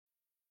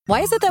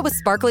Why is it that with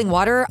sparkling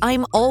water,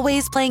 I'm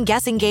always playing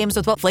guessing games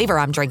with what flavor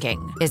I'm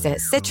drinking? Is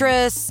it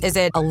citrus? Is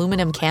it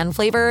aluminum can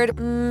flavored?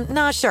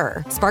 Not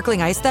sure.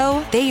 Sparkling ice,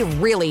 though, they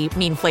really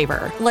mean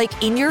flavor.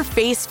 Like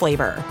in-your-face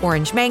flavor.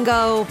 Orange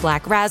mango,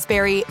 black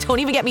raspberry. Don't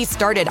even get me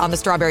started on the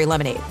strawberry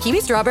lemonade.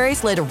 Kiwi strawberry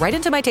slid right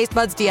into my taste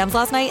buds DMs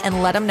last night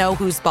and let them know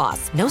who's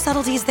boss. No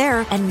subtleties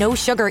there, and no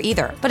sugar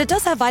either. But it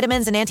does have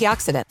vitamins and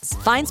antioxidants.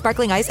 Find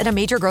sparkling ice at a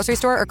major grocery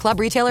store or club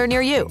retailer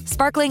near you.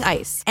 Sparkling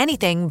ice.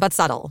 Anything but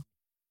subtle.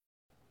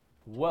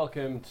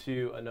 Welcome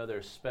to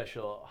another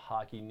special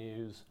Hockey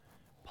News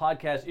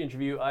podcast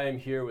interview. I am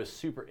here with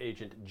super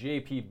agent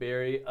J.P.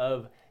 Barry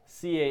of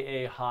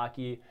CAA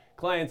Hockey.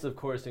 Clients, of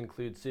course,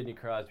 include Sidney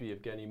Crosby,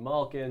 Evgeny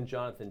Malkin,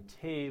 Jonathan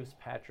Toews,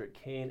 Patrick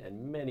Kane,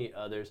 and many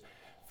others.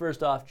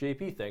 First off,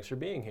 JP, thanks for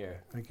being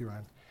here. Thank you,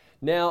 Ryan.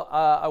 Now,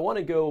 I want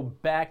to go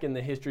back in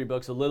the history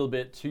books a little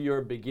bit to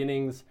your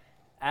beginnings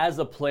as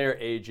a player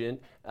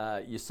agent.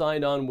 You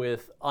signed on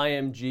with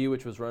IMG,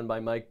 which was run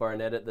by Mike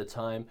Barnett at the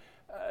time.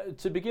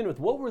 To begin with,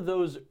 what were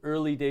those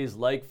early days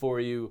like for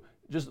you,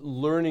 just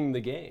learning the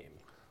game?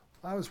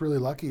 I was really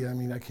lucky. I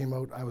mean,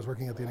 I was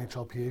working at the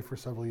NHLPA for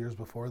several years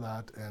before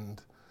that,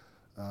 and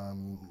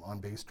on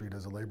Bay Street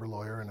as a labor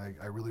lawyer, and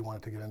I really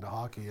wanted to get into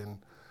hockey. And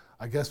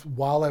I guess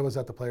while I was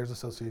at the Players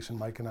Association,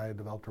 Mike and I had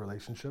developed a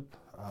relationship,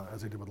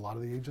 as I did with a lot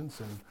of the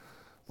agents. And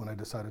when I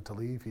decided to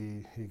leave,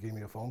 he gave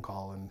me a phone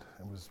call, and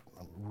it was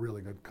a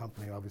really good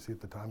company. Obviously,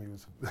 at the time, he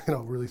was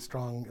really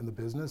strong in the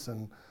business,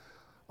 and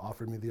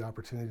offered me the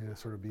opportunity to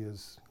sort of be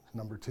his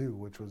number two,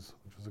 which was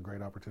a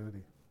great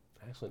opportunity.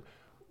 Excellent.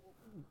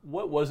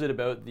 What was it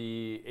about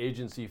the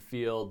agency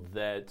field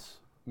that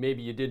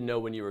maybe you didn't know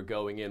when you were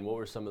going in? What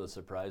were some of the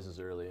surprises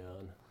early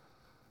on?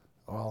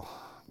 Well,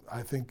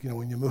 I think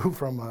when you move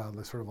from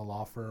the sort of a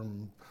law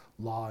firm,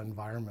 law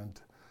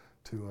environment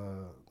to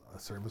a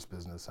service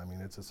business, I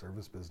mean, it's a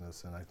service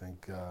business, and I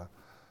think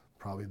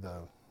probably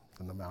the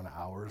amount of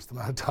hours, the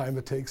amount of time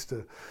it takes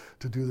to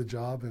do the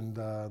job, and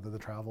the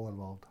travel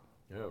involved.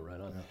 Yeah,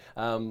 right on.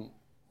 Yeah.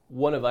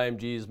 One of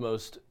IMG's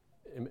most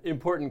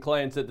important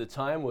clients at the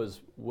time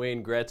was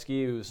Wayne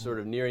Gretzky, who was sort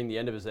of nearing the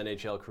end of his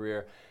NHL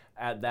career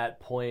at that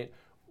point.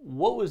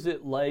 What was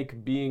it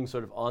like being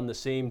sort of on the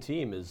same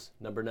team as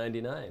number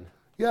 99?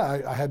 Yeah,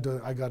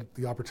 I got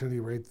the opportunity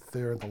right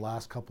there in the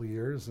last couple of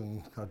years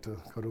and got to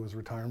go to his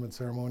retirement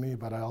ceremony,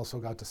 but I also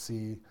got to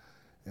see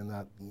in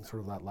that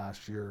sort of that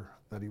last year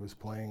that he was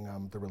playing,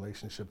 the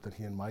relationship that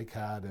he and Mike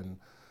had, and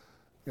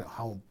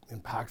how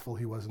impactful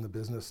he was in the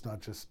business,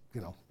 not just,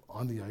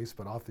 on the ice,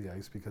 but off the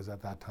ice, because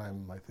at that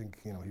time, I think,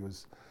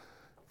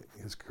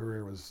 his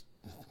career was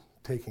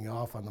taking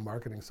off on the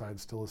marketing side,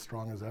 still as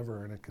strong as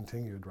ever, and it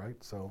continued, right?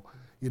 So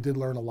you did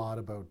learn a lot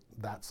about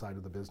that side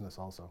of the business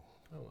also.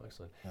 Oh,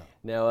 excellent. Yeah.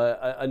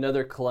 Now,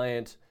 another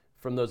client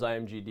from those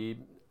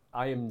IMG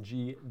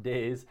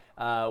days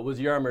was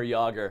Jaromir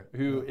Jagr,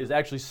 who is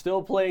actually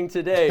still playing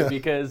today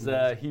because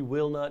he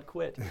will not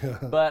quit.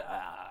 But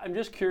I'm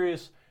just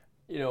curious,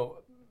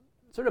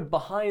 sort of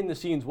behind the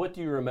scenes, what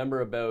do you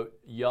remember about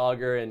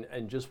Jagr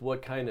and just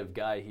what kind of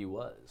guy he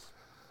was?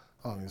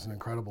 Oh, he's an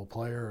incredible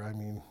player. I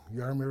mean,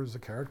 Jaromir was a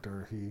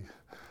character. He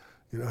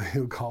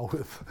would call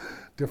with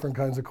different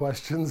kinds of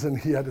questions, and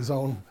he had his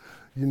own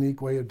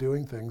unique way of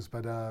doing things.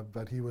 But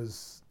he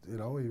was,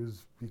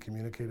 he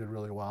communicated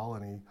really well,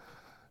 and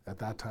at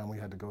that time we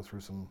had to go through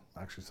some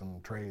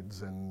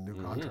trades and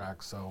new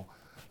contracts. So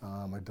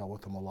I dealt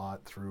with him a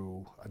lot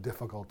through a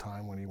difficult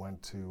time when he went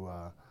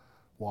to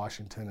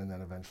Washington, and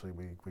then eventually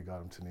we got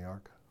him to New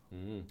York.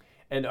 Mm-hmm.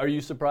 And are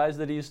you surprised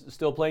that he's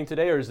still playing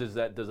today, or does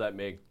that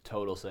make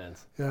total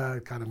sense? Yeah,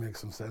 it kind of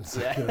makes some sense.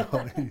 Yeah.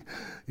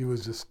 He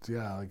was just,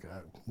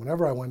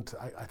 whenever I went,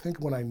 I think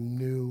when I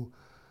knew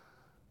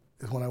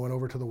is when I went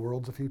over to the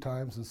Worlds a few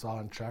times and saw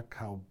in Czech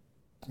how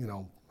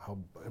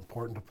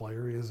important a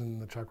player he is in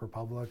the Czech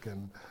Republic,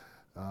 and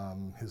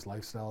his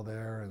lifestyle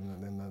there,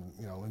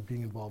 and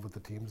being involved with the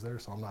teams there.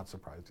 So I'm not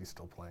surprised he's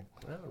still playing.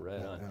 Oh,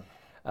 right on.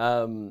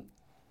 Yeah.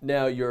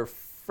 Now, your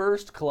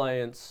first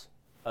clients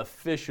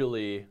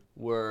officially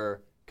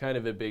were kind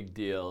of a big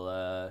deal,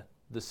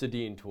 the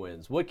Sedin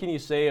twins. What can you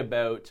say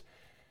about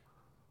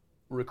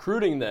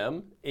recruiting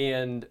them,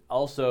 and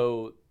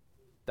also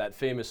that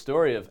famous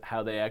story of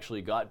how they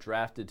actually got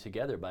drafted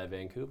together by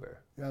Vancouver?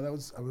 Yeah, it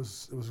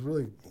was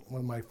really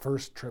one of my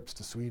first trips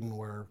to Sweden,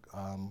 where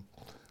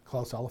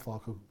Klaus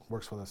Elefalk, who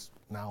works with us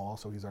now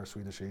also, he's our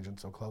Swedish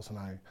agent. So Klaus and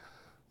I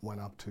went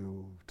up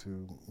to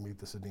meet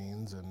the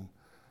Sedins and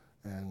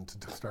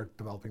to start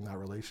developing that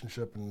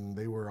relationship. And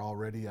they were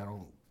already,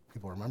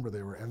 people remember,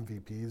 they were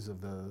MVPs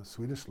of the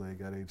Swedish League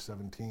at age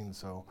 17.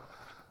 So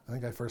I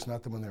think I first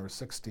met them when they were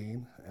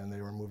 16, and they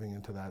were moving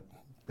into that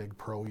big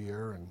pro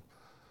year and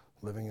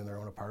living in their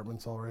own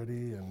apartments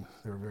already, and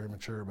they were very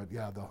mature. But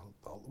yeah,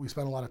 we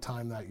spent a lot of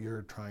time that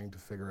year trying to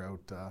figure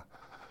out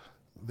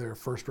their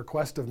first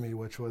request of me,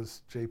 which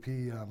was,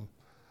 JP,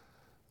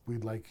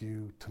 we'd like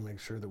you to make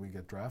sure that we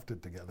get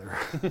drafted together.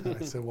 And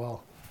I said,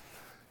 well,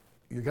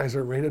 you guys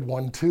are rated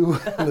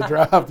 1-2 in the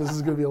draft. This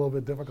is going to be a little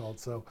bit difficult.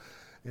 So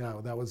Yeah,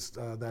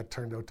 that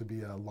turned out to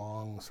be a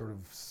long, sort of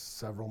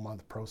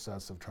several-month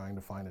process of trying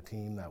to find a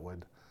team that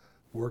would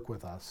work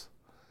with us.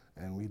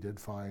 And we did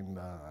find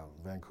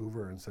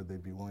Vancouver and said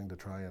they'd be willing to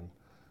try and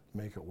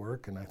make it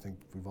work. And I think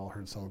we've all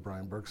heard some of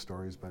Brian Burke's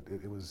stories, but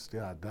it was,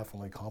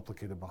 definitely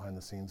complicated behind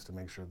the scenes to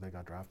make sure they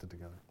got drafted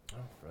together. Oh,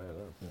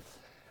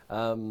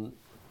 right.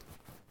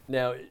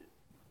 Yeah.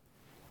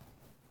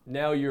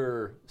 Now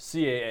you're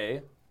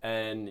CAA,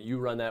 and you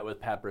run that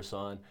with Pat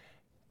Brisson.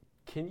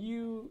 Can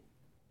you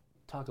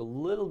talk a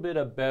little bit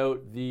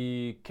about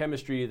the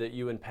chemistry that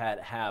you and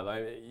Pat have?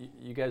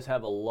 You guys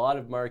have a lot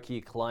of marquee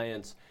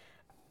clients.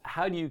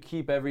 How do you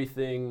keep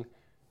everything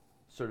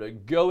sort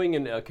of going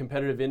in a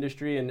competitive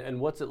industry, and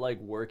what's it like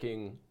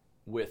working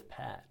with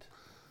Pat?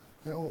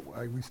 You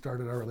know, we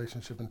started our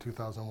relationship in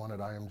 2001 at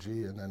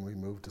IMG, and then we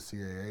moved to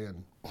CAA,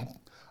 and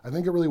I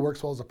think it really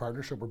works well as a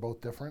partnership. We're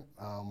both different.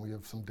 We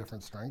have some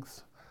different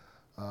strengths.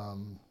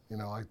 You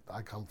know,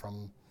 I come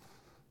from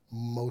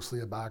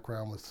mostly a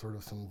background with sort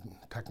of some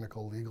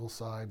technical legal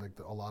side, like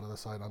a lot of the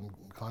side on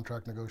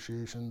contract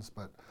negotiations,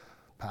 but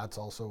Pat's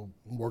also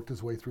worked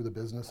his way through the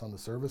business on the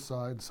service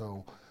side,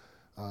 so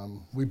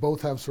we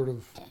both have sort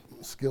of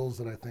skills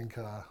that I think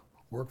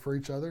work for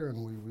each other,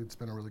 and it's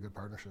been a really good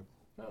partnership.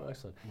 Oh,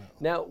 excellent. Yeah.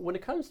 Now, when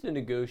it comes to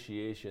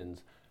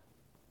negotiations,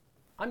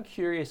 I'm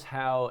curious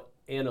how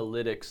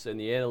analytics and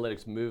the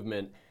analytics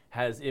movement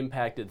has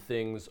impacted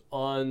things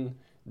on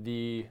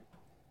the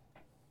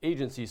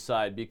agency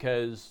side,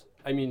 because,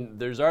 I mean,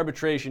 there's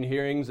arbitration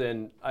hearings,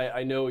 and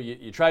I know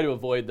you try to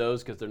avoid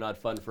those because they're not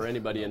fun for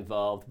anybody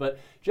involved, but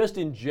just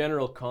in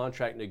general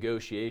contract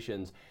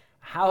negotiations,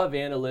 how have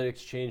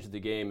analytics changed the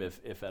game,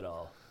 if at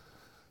all?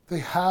 They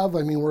have.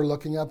 I mean, we're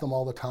looking at them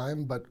all the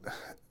time, but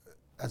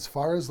as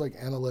far as like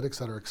analytics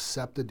that are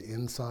accepted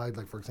inside,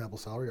 like for example,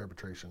 salary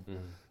arbitration,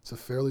 it's a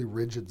fairly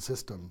rigid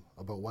system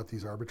about what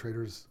these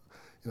arbitrators,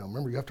 you know,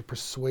 remember you have to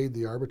persuade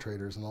the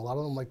arbitrators, and a lot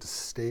of them like to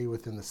stay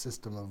within the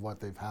system of what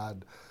they've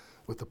had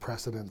with the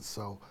precedents.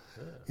 So,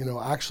 you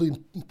know, actually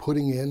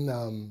putting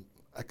in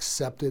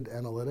accepted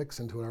analytics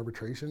into an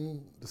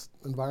arbitration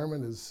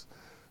environment is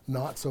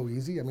not so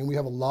easy. I mean, we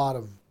have a lot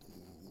of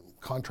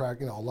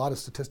contract, you know, a lot of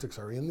statistics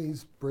are in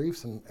these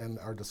briefs and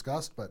are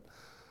discussed, but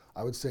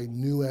I would say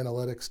new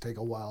analytics take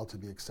a while to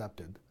be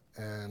accepted,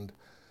 and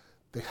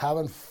they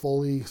haven't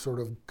fully sort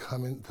of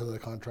come into the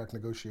contract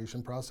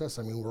negotiation process.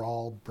 I mean, we're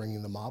all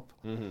bringing them up,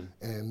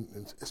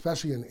 and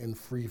especially in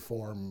free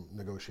form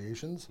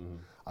negotiations,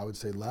 I would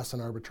say less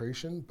in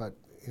arbitration, but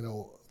you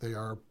know, they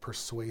are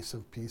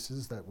persuasive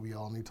pieces that we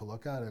all need to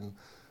look at, and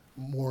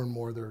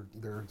more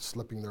they're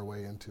slipping their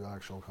way into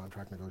actual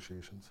contract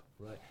negotiations.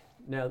 Right.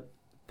 Now,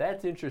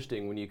 that's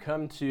interesting. When you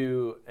come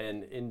to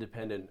an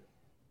independent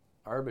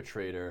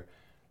arbitrator,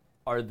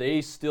 are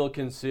they still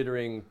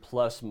considering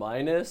plus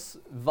minus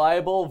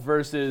viable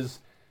versus,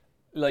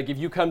 like, if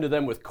you come to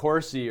them with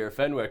Corsi or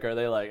Fenwick, are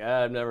they like,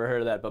 I've never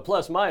heard of that, but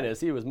plus minus,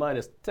 he was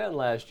minus 10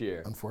 last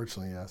year?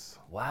 Unfortunately, yes.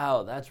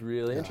 Wow, that's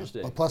really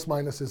interesting. But plus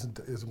minus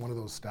is one of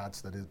those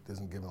stats that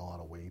isn't given a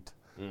lot of weight.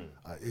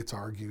 It's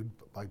argued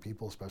by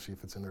people, especially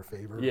if it's in their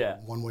favor,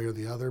 one way or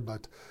the other,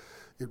 but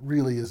it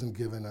really isn't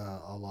given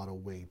a lot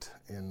of weight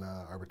in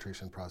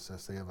arbitration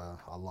process. They have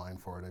a line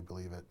for it, I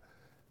believe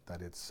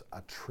that it's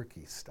a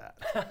tricky stat,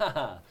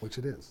 which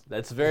it is.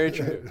 That's very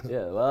true.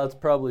 Yeah, well, it's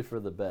probably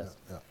for the best.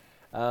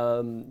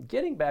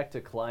 Getting back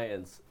to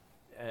clients,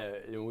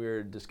 and we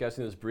were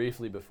discussing this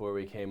briefly before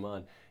we came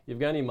on.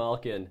 Yevgeny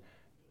Malkin,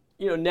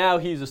 you know, now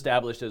he's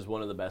established as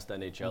one of the best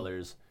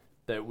NHLers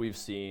that we've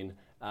seen.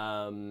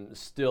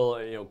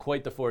 Still, you know,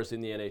 quite the force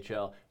in the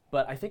NHL.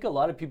 But I think a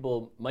lot of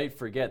people might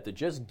forget that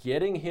just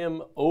getting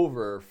him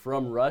over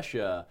from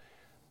Russia,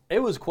 it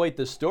was quite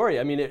the story.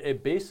 I mean,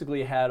 it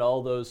basically had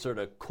all those sort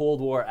of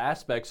Cold War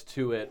aspects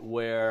to it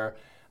where,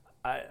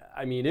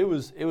 I mean, it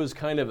was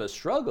kind of a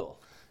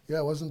struggle. Yeah,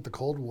 it wasn't the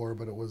Cold War,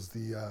 but it was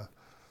the,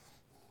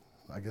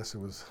 I guess it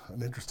was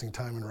an interesting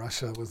time in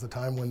Russia. It was the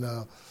time when,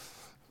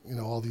 you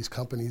know, all these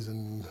companies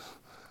and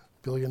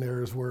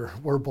billionaires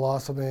were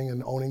blossoming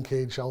and owning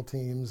KHL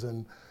teams,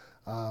 and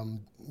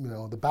you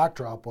know, the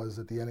backdrop was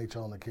that the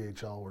NHL and the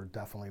KHL were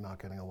definitely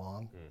not getting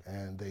along,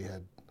 and they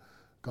had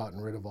gotten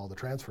rid of all the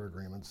transfer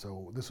agreements.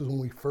 So this was when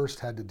we first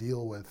had to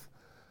deal with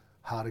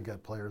how to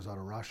get players out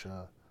of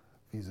Russia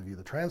vis-a-vis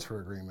the transfer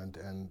agreement.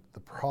 And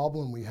the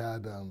problem we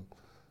had,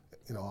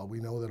 you know, we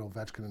know that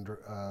Ovechkin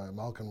and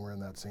Malkin were in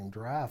that same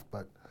draft,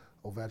 but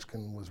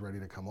Ovechkin was ready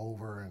to come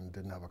over and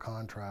didn't have a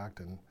contract,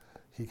 and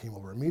he came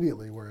over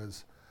immediately,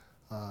 whereas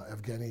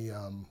Evgeny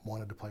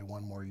wanted to play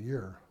one more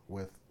year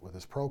with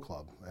his pro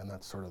club, and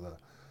that's sort of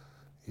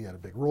he had a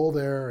big role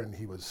there, and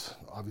he was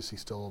obviously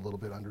still a little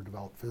bit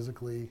underdeveloped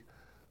physically.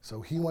 So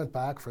he went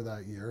back for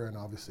that year, and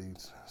obviously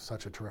he's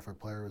such a terrific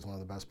player. He was one of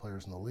the best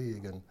players in the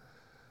league, and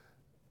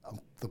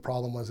the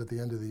problem was at the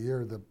end of the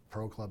year, the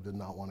pro club did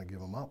not want to give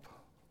him up.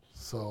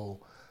 So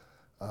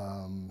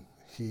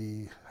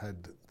they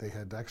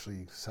had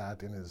actually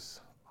sat in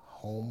his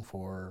home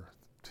for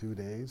 2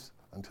 days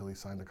until he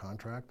signed a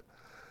contract.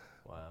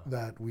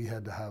 that we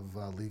had to have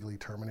legally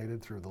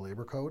terminated through the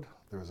labor code.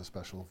 There was a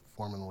special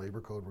form in the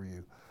labor code where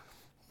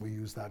we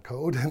used that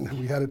code and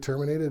we had it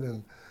terminated,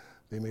 and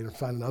they made him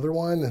sign another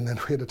one, and then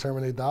we had to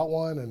terminate that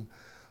one. And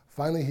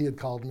finally he had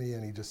called me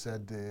and he just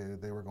said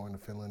they were going to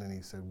Finland, and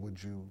he said,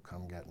 would you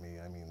come get me?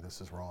 I mean,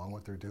 this is wrong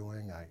what they're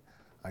doing.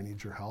 I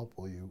need your help.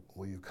 Will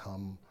you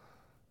come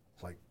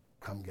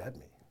get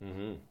me?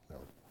 Mm-hmm. I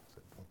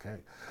said,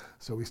 okay.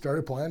 So we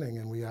started planning,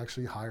 and we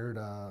actually hired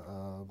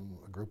a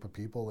group of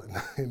people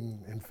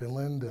in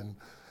Finland, and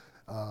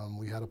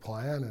we had a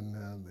plan,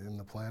 and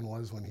the plan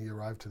was when he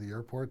arrived to the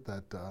airport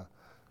that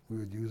we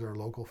would use our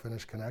local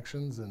Finnish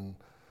connections and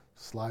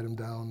slide him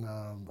down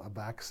a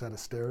back set of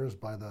stairs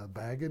by the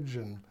baggage,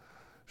 and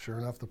sure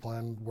enough, the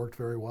plan worked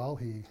very well.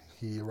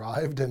 He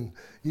arrived and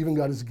even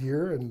got his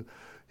gear, and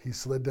he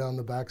slid down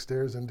the back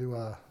stairs into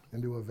a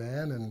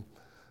van, and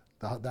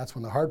that's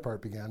when the hard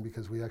part began,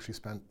 because we actually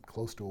spent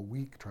close to a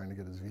week trying to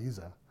get his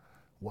visa,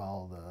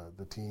 while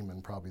the team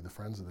and probably the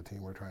friends of the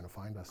team were trying to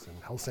find us in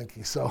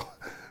Helsinki. So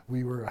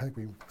I think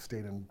we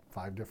stayed in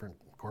 5 different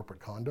corporate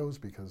condos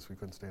because we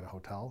couldn't stay in a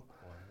hotel.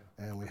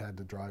 And we had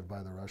to drive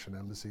by the Russian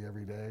embassy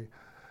every day,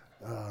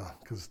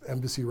 because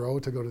Embassy Row,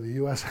 to go to the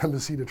U.S.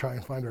 embassy to try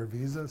and find our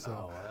visa.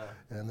 So,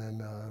 and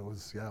then it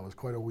was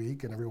quite a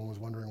week, and everyone was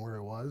wondering where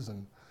it was.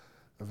 And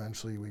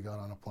eventually, we got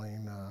on a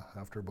plane.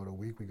 After about a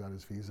week, we got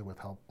his visa with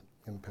help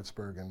in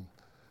Pittsburgh,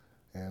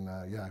 and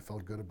I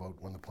felt good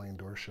about when the plane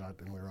door shut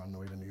and we were on the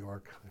way to New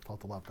York. I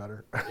felt a lot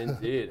better.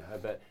 Indeed, I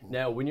bet.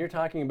 Now, when you're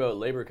talking about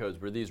labor codes,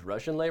 were these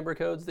Russian labor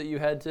codes that you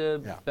had to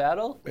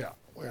battle? Yeah.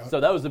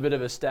 So that was a bit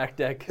of a stacked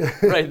deck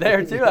right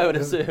there too, I would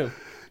assume.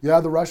 Yeah,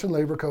 the Russian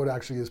labor code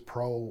actually is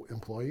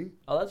pro-employee.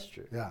 Oh, that's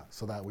true. Yeah,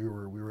 so that we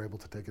were able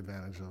to take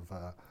advantage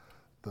of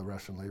the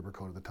Russian labor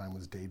code at the time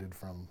was dated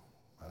from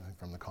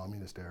the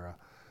communist era.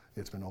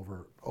 It's been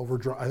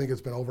I think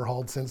it's been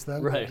overhauled since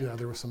then. Right. Yeah,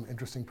 there were some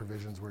interesting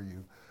provisions where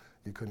you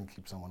couldn't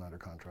keep someone under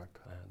contract.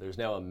 There's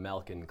now a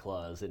Malkin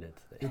clause in it.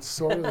 It's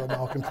sort of a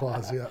Malkin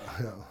clause, yeah.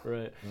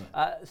 Right.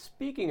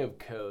 Speaking of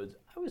codes,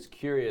 I was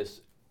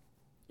curious,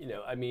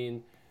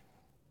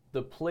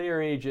 the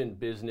player agent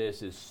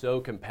business is so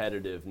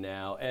competitive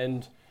now,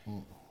 and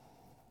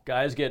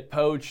guys get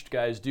poached,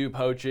 guys do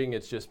poaching,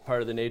 it's just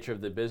part of the nature of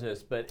the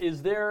business. But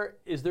is there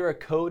a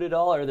code at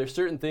all? Are there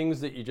certain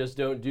things that you just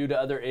don't do to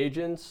other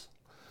agents?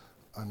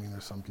 I mean,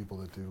 there's some people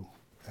that do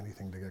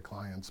anything to get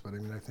clients, but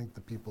I think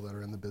the people that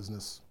are in the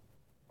business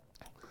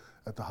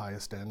at the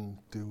highest end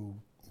do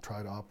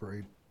try to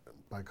operate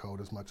by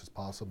code as much as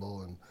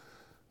possible and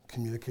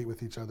communicate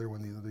with each other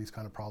when these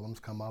kind of problems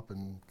come up,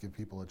 and give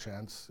people a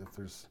chance if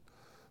there's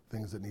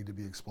things that need to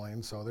be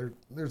explained. So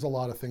there's a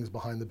lot of things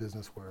behind the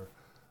business where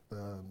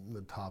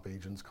the top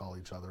agents call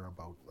each other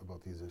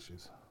about these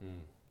issues.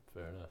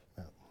 Fair enough.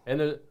 Yeah.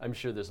 And I'm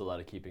sure there's a lot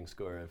of keeping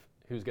score of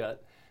who's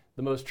got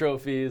the most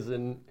trophies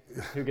and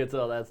who gets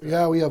all that stuff.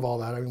 Yeah, we have all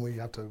that. I mean,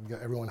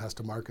 everyone has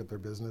to market their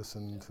business,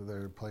 and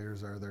their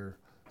players are their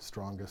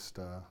strongest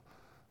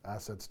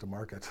assets to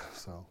market.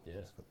 So.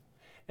 Yes.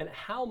 And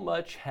how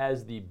much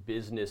has the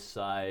business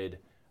side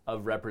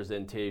of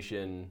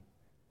representation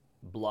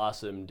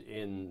blossomed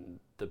in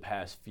the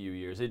past few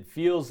years? It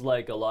feels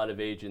like a lot of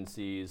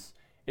agencies,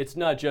 it's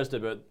not just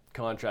about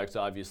contracts,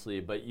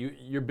 obviously, but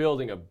you're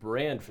building a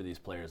brand for these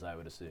players, I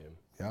would assume.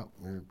 Yeah,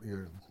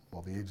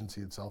 well, the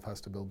agency itself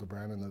has to build the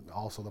brand, and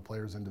also the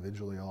players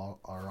individually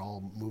are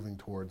all moving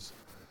towards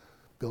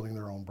building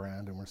their own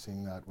brand, and we're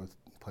seeing that with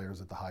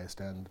players at the highest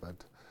end. But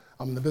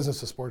the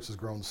business of sports has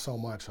grown so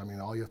much. I mean,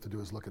 all you have to do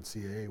is look at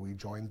CAA. We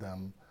joined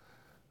them.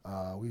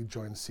 We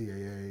joined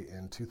CAA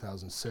in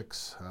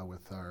 2006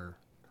 with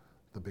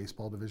the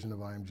baseball division of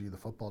IMG, the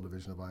football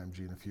division of IMG,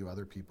 and a few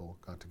other people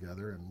got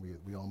together, and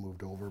we all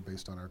moved over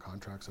based on our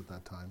contracts at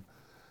that time.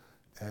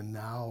 And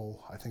now,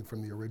 I think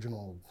from the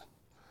original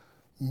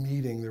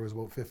meeting, there was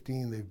about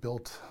 15. They've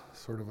built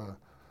sort of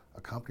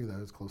a company that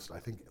is close. I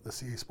think the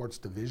CAA Sports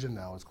division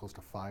now is close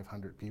to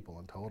 500 people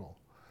in total.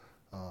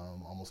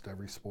 Almost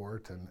every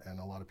sport, and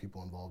a lot of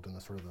people involved in the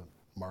sort of the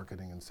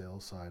marketing and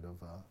sales side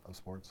of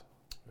sports.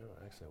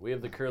 Oh, excellent. We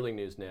have the curling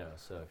news now,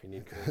 so if you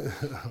need curling,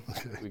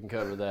 okay. We can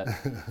cover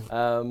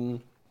that.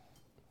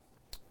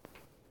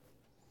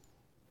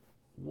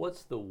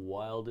 What's the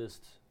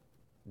wildest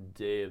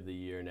day of the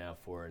year now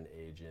for an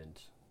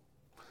agent?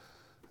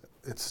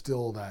 It's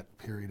still that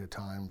period of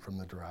time from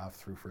the draft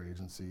through free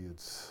agency.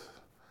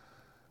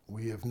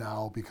 We have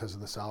now, because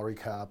of the salary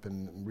cap,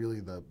 and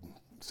really the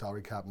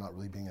salary cap not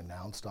really being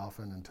announced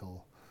often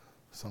until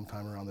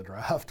sometime around the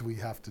draft, we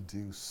have to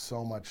do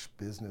so much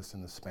business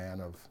in the span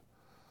of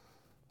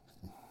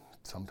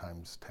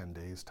sometimes 10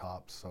 days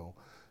tops. So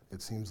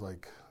it seems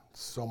like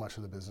so much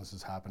of the business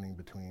is happening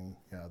between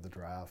the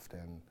draft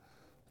and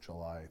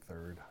July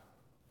 3rd.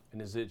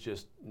 And is it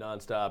just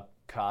nonstop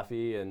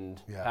coffee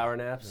and power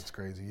naps? It's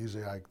crazy.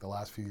 Usually the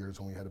last few years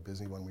when we had a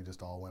busy one, we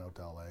just all went out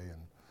to LA,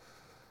 and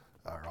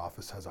our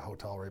office has a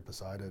hotel right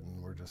beside it,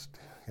 and we're just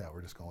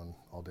going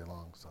all day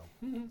long. So,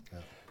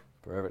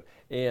 Perfect.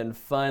 And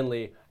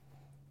finally,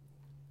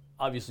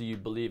 obviously you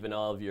believe in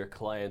all of your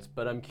clients,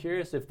 but I'm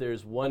curious if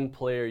there's one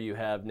player you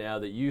have now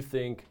that you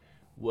think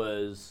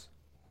was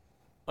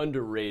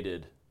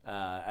underrated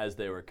as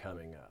they were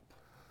coming up.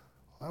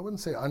 I wouldn't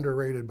say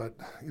underrated, but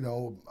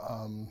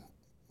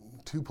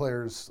two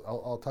players.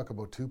 I'll talk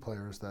about two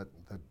players that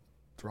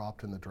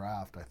dropped in the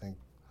draft. I think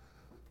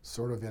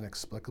sort of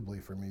inexplicably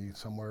for me,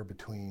 somewhere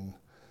between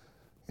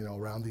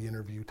around the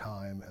interview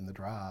time and the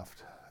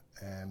draft,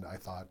 and I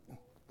thought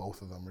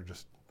both of them were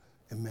just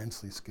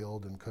immensely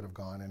skilled and could have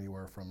gone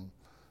anywhere from,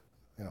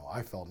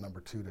 I felt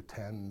number 2 to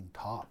 10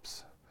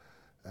 tops.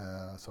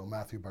 So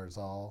Matthew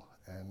Barzal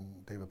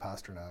and David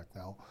Pastrnak.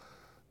 Now,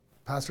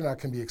 Pastrnak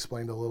can be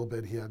explained a little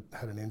bit. He had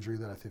an injury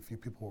that I think a few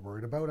people were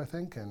worried about, I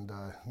think, and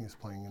he was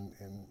playing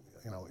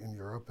in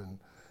Europe, and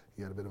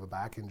he had a bit of a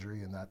back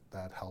injury, and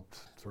that helped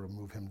sort of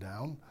move him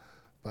down.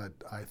 But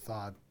I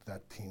thought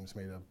that teams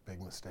made a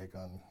big mistake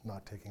on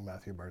not taking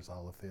Matthew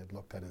Barzal. If they had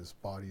looked at his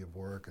body of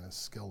work and his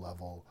skill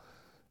level,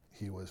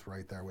 he was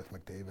right there with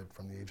McDavid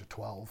from the age of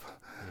 12,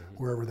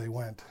 wherever they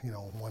went,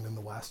 one in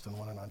the West and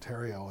one in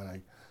Ontario. And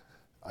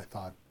I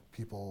thought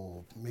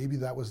people, maybe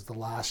that was the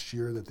last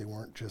year that they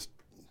weren't just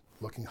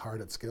looking hard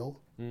at skill.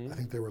 I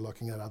think they were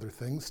looking at other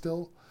things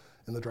still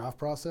in the draft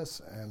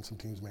process, and some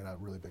teams made a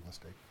really big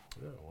mistake.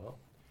 Oh, well.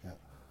 Yeah.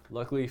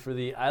 Luckily for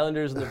the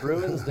Islanders and the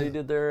Bruins, they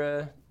did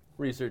their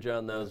research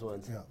on those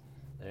ones. Yeah.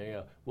 There you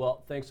go.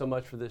 Well, thanks so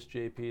much for this,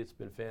 JP. It's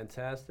been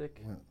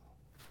fantastic. Yeah.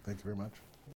 Thank you very much.